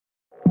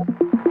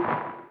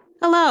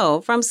Hello,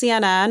 from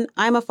CNN,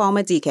 I'm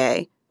Afoma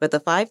DK with the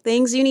 5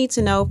 things you need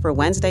to know for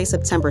Wednesday,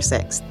 September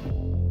 6th.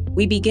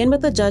 We begin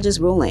with the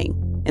judge's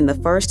ruling in the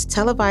first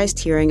televised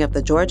hearing of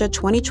the Georgia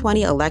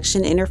 2020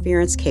 election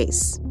interference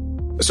case.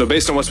 So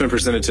based on what's been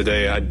presented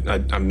today,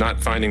 I'm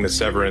not finding that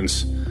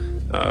severance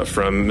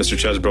from Mr.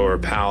 Chesbro or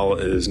Powell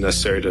is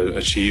necessary to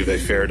achieve a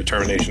fair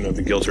determination of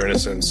the guilt or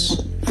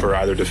innocence for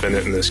either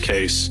defendant in this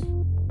case.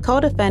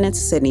 Co-defendants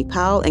Sidney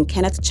Powell and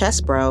Kenneth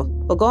Chesbro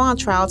will go on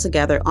trial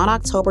together on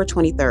October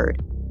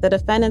 23rd. The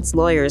defendants'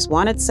 lawyers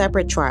wanted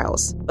separate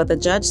trials, but the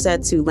judge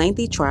said 2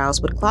 lengthy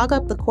trials would clog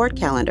up the court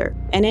calendar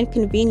and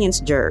inconvenience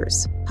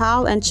jurors.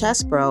 Powell and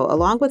Chesbro,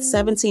 along with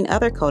 17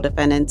 other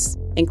co-defendants,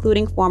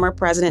 including former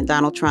President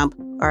Donald Trump,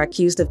 are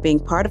accused of being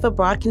part of a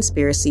broad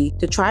conspiracy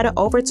to try to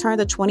overturn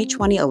the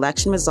 2020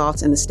 election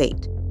results in the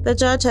state. The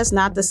judge has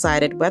not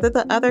decided whether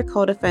the other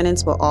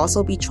co-defendants will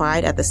also be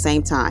tried at the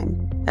same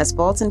time, as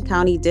Fulton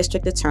County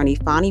District Attorney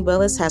Fonnie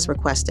Willis has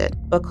requested,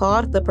 but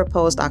called the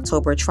proposed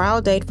October trial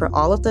date for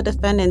all of the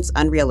defendants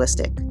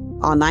unrealistic.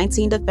 All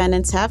 19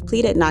 defendants have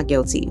pleaded not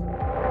guilty.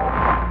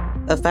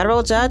 A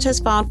federal judge has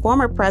found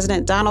former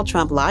President Donald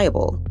Trump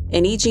liable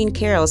in E. Jean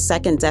Carroll's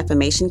second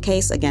defamation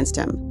case against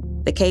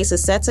him. The case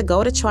is set to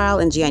go to trial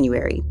in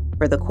January,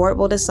 where the court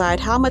will decide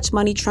how much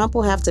money Trump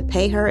will have to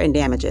pay her in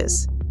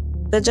damages.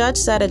 The judge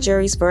said a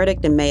jury's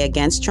verdict in May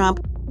against Trump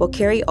will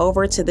carry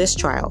over to this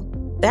trial.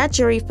 That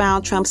jury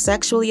found Trump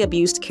sexually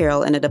abused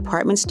Carroll in a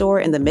department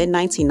store in the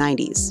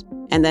mid-1990s,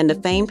 and then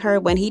defamed her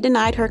when he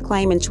denied her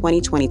claim in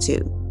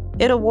 2022.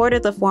 It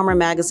awarded the former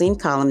magazine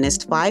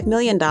columnist $5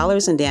 million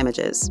in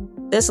damages.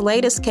 This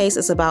latest case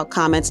is about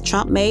comments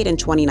Trump made in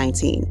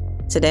 2019.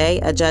 Today,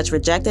 a judge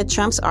rejected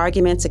Trump's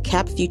argument to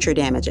cap future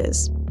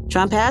damages.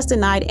 Trump has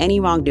denied any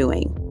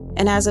wrongdoing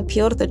and has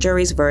appealed the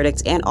jury's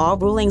verdict and all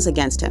rulings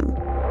against him.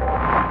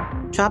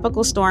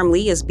 Tropical Storm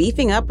Lee is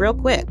beefing up real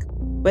quick.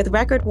 With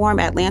record-warm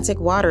Atlantic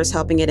waters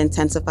helping it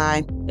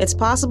intensify, it's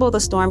possible the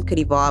storm could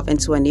evolve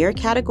into a near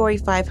Category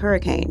 5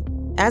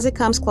 hurricane as it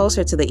comes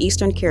closer to the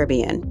eastern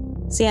Caribbean.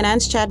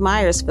 CNN's Chad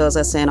Myers fills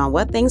us in on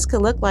what things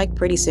could look like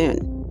pretty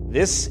soon.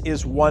 This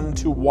is one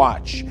to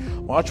watch.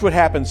 Watch what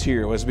happens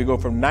here as we go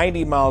from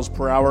 90 miles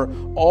per hour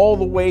all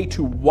the way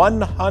to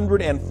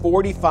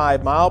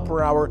 145 mile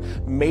per hour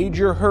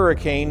major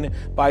hurricane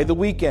by the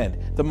weekend.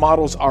 The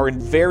models are in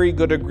very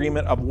good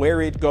agreement of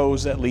where it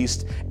goes, at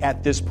least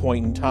at this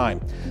point in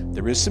time.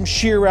 There is some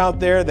shear out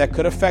there that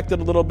could affect it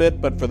a little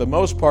bit, but for the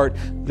most part,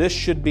 this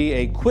should be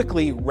a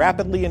quickly,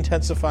 rapidly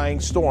intensifying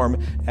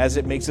storm as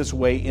it makes its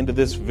way into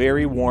this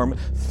very warm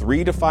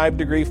 3 to 5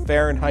 degree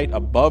Fahrenheit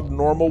above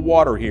normal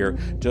water here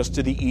just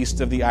to the east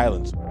of the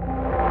islands.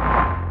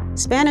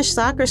 Spanish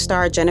soccer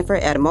star Jennifer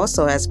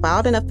Hermoso has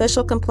filed an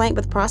official complaint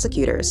with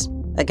prosecutors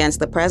against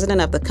the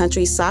president of the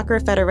country's soccer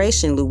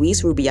federation,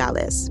 Luis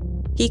Rubiales.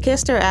 He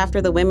kissed her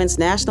after the women's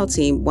national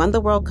team won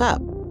the World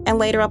Cup and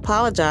later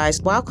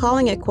apologized while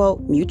calling it, quote,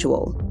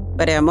 mutual.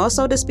 But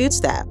Hermoso disputes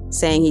that,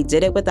 saying he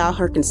did it without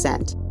her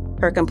consent.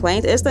 Her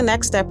complaint is the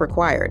next step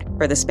required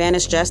for the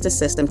Spanish justice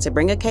system to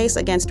bring a case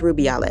against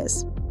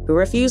Rubiales, who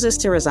refuses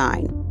to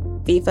resign.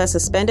 FIFA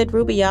suspended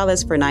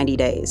Rubiales for 90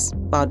 days,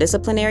 while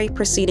disciplinary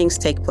proceedings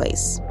take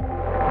place.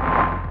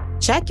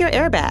 Check your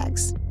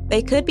airbags.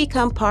 They could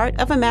become part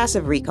of a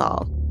massive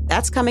recall.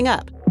 That's coming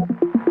up.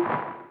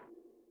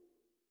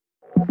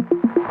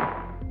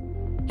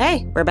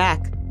 Hey, we're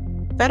back.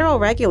 Federal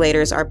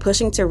regulators are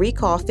pushing to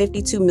recall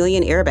 52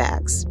 million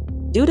airbags.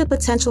 Due to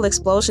potential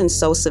explosions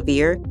so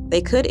severe,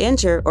 they could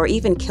injure or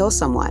even kill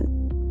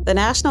someone. The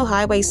National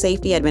Highway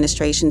Safety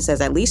Administration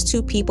says at least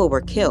 2 people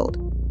were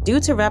killed due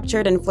to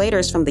ruptured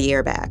inflators from the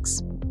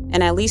airbags,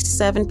 and at least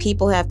 7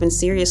 people have been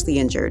seriously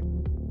injured.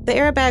 The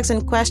airbags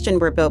in question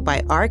were built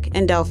by ARC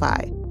and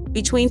Delphi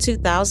between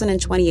 2000 and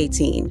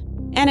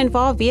 2018 and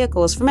involve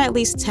vehicles from at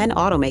least 10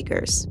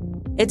 automakers.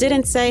 It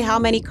didn't say how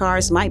many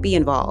cars might be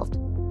involved.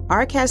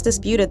 ARC has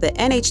disputed the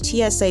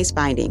NHTSA's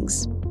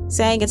findings,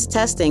 saying its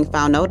testing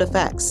found no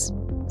defects.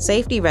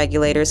 Safety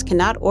regulators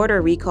cannot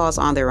order recalls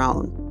on their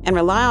own and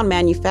rely on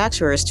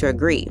manufacturers to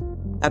agree.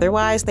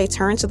 Otherwise, they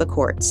turn to the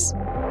courts.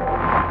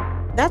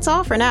 That's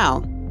all for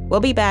now.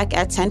 We'll be back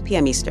at 10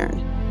 p.m. Eastern.